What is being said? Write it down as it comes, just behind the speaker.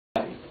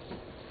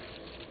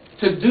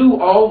to do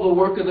all the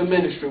work of the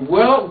ministry?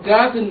 Well,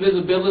 God's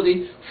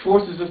invisibility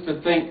forces us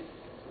to think,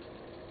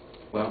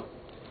 well,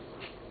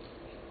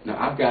 now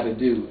I've got to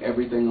do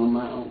everything on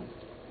my own.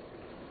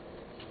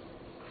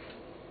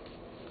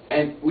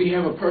 And we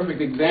have a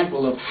perfect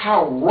example of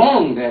how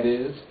wrong that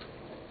is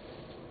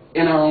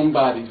in our own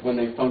bodies when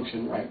they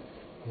function right.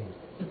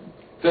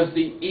 Does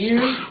the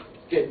ear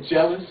get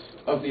jealous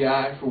of the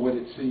eye for what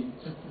it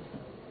sees?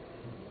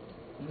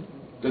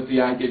 Does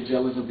the eye get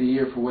jealous of the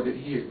ear for what it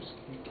hears?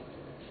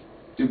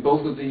 Do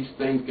both of these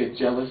things get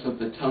jealous of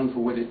the tongue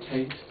for what it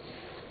tastes?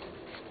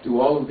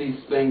 Do all of these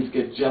things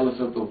get jealous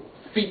of the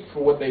feet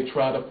for what they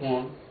trod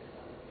upon?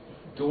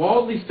 Do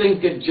all these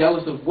things get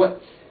jealous of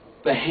what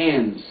the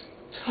hands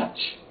touch?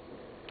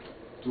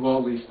 Do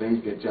all these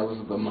things get jealous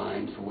of the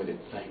mind for what it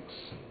thinks?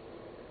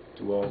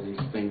 Do all these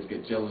things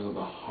get jealous of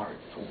the heart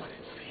for what it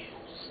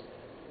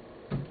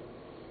feels?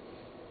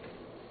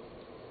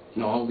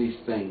 And all these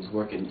things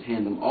work in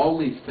tandem. All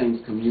these things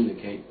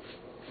communicate,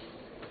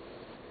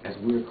 as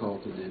we're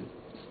called to do,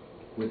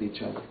 with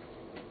each other.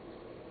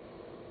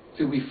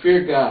 See, we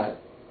fear God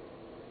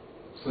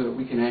so that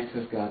we can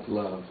access God's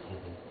love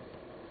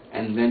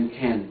and then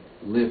can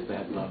live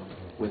that love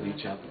with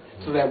each other.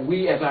 So that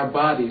we as our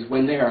bodies,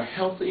 when they are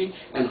healthy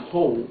and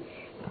whole,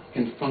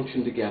 can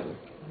function together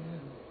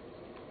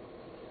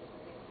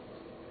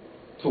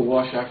to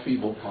wash our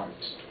feeble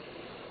parts,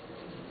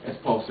 as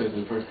Paul says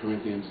in 1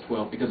 Corinthians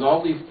 12, because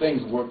all these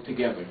things work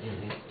together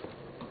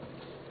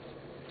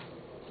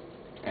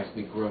as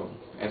we grow,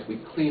 as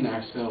we clean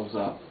ourselves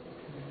up.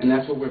 And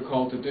that's what we're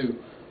called to do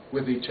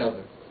with each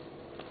other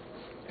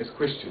as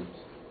Christians.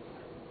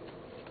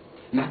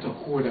 Not to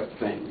hoard up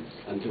things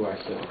unto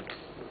ourselves,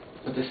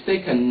 but to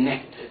stay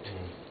connected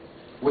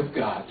with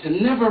God, to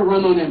never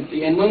run on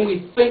empty. And when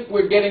we think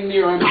we're getting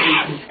near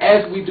empty,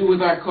 as we do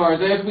with our cars,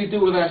 as we do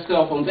with our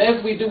cell phones,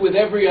 as we do with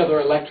every other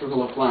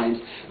electrical appliance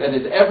that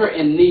is ever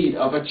in need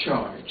of a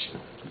charge,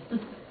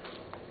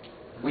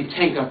 we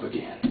tank up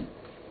again.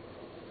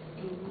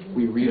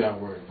 We read our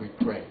word, we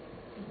pray.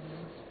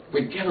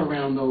 We get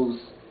around those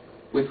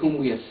with whom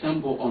we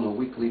assemble on a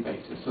weekly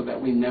basis so that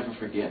we never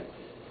forget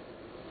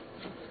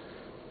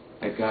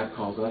that God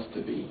calls us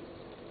to be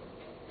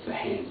the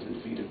hands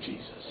and feet of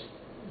Jesus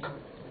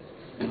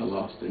in a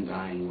lost and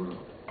dying world.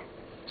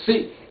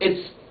 See,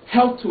 it's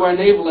health to our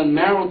navel and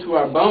marrow to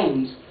our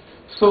bones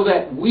so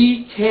that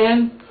we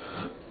can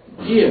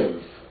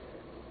give.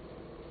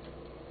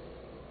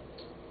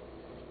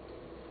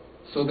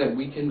 So that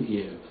we can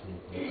give.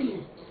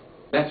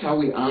 That's how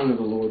we honor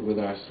the Lord with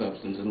our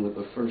substance and with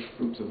the first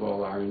fruits of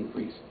all our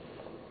increase.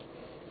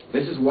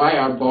 This is why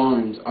our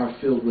barns are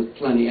filled with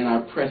plenty and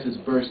our presses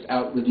burst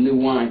out with new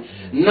wine.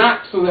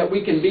 Not so that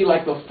we can be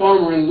like the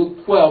farmer in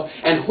Luke 12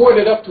 and hoard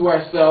it up to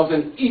ourselves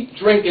and eat,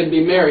 drink, and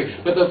be merry,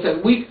 but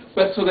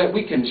so that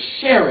we can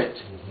share it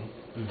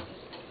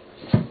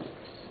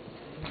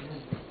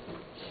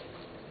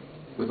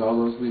with all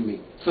those we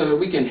meet. So that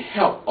we can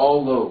help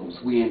all those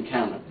we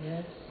encounter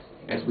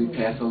as we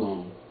pass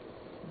along.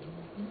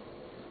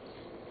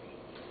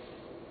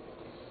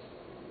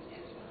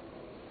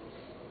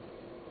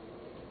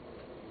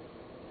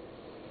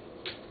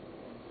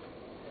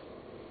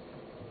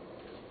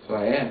 So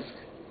I ask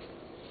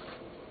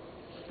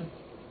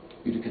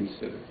you to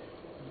consider,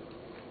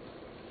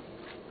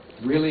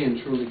 really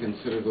and truly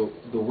consider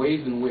the ways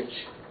in which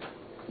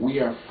we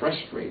are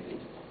frustrating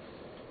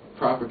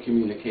proper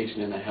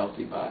communication in a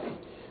healthy body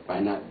by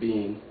not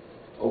being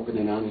open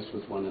and honest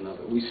with one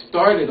another. We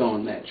started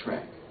on that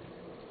track,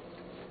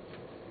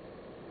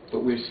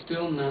 but we're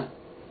still not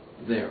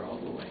there all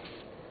the way.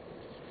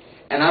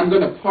 And I'm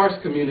going to parse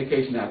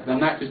communication out, because I'm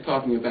not just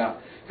talking about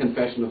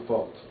confession of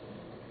faults.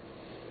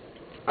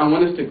 I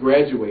want us to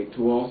graduate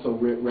to also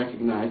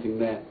recognizing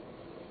that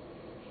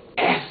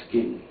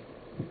asking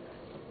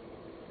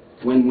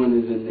when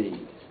one is in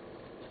need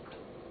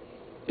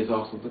is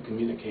also the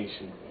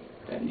communication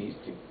that needs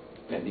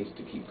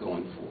to keep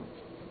going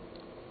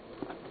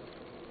forward.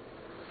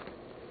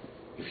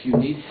 If you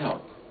need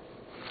help,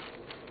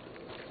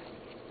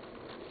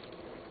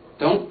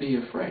 don't be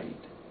afraid.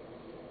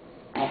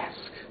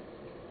 Ask,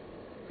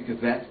 because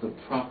that's the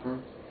proper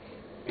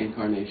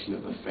incarnation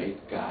of the faith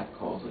God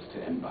calls us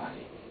to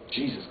embody.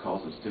 Jesus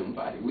calls us to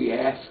embody. We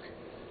ask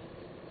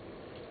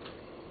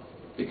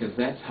because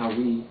that's how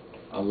we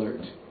alert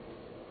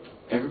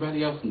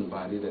everybody else in the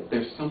body that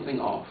there's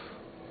something off,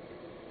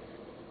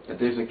 that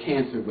there's a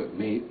cancer, but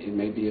it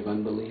may be of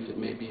unbelief, it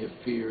may be of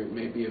fear, it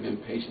may be of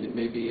impatience, it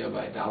may be of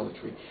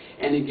idolatry,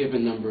 any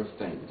given number of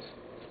things.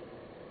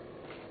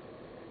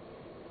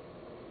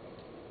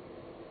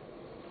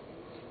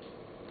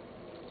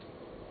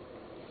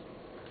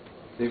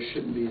 There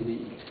shouldn't be a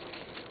need.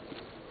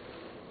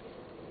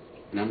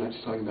 And I'm not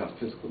just talking about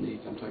physical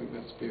needs, I'm talking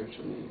about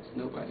spiritual needs.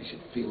 Nobody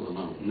should feel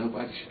alone.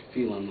 Nobody should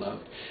feel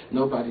unloved.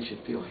 Nobody should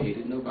feel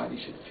hated. Nobody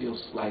should feel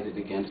slighted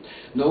against.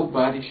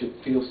 Nobody should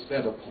feel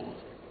set upon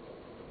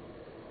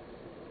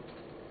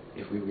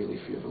if we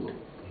really fear the Lord.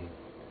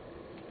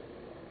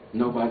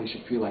 Nobody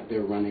should feel like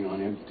they're running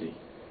on empty,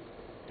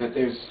 that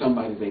there's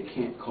somebody they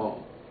can't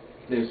call,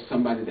 there's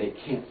somebody they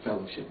can't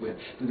fellowship with,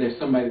 that there's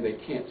somebody they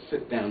can't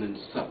sit down and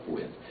sup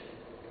with.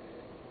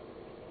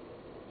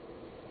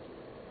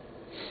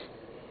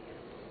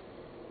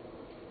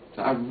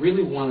 So I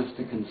really want us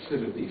to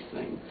consider these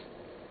things.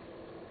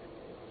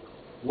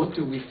 What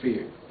do we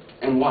fear,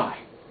 and why?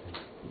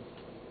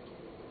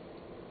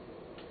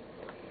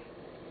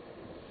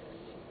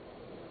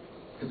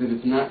 Because if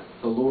it's not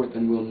the Lord,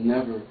 then we'll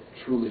never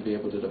truly be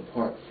able to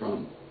depart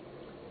from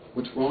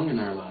what's wrong in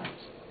our lives.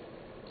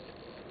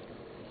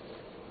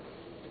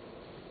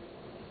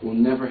 We'll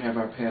never have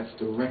our paths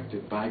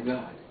directed by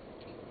God.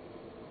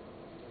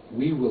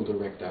 We will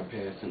direct our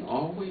paths and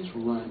always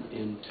run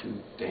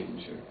into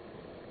danger.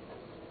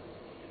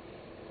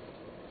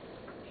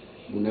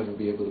 We'll never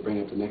be able to bring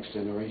up the next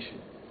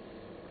generation.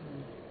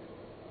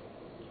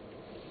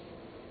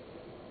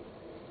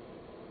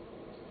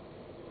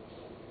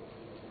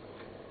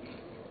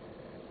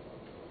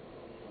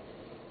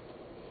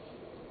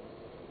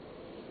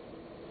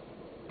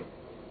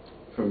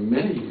 For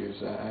many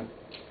years,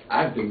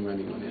 I've been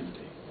running on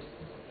empty.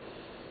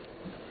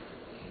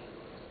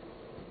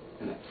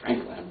 And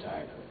frankly, I'm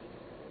tired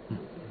of it.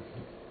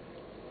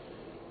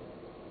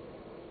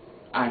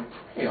 I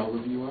pray all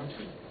of you are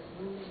too.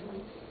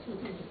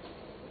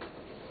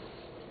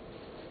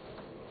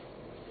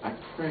 I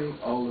pray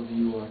all of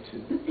you are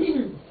too.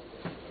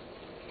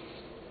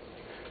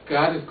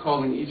 God is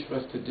calling each of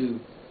us to do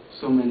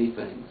so many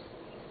things.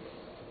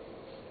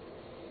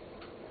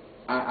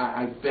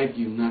 I beg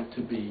you not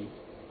to be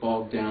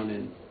bogged down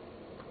in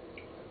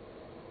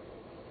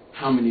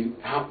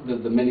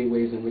the many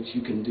ways in which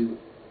you can do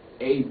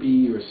A,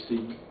 B, or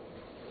C.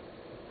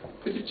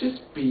 Could you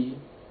just be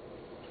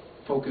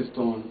focused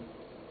on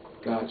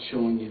God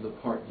showing you the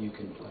part you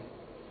can play?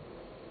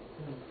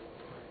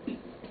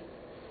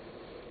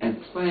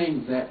 And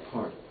playing that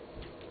part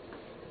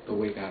the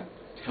way God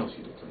tells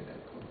you to play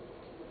that part.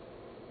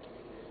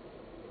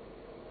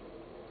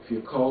 If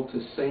you're called to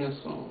sing a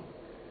song,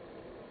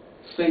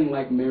 sing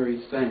like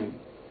Mary sang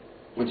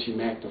when she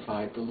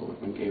magnified the Lord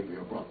when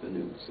Gabriel brought the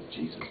news of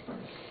Jesus' birth.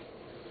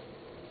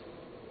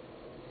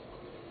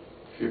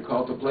 If you're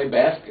called to play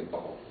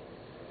basketball,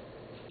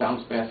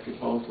 bounce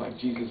basketballs like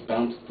Jesus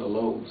bounced the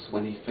loaves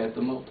when he fed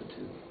the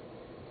multitude.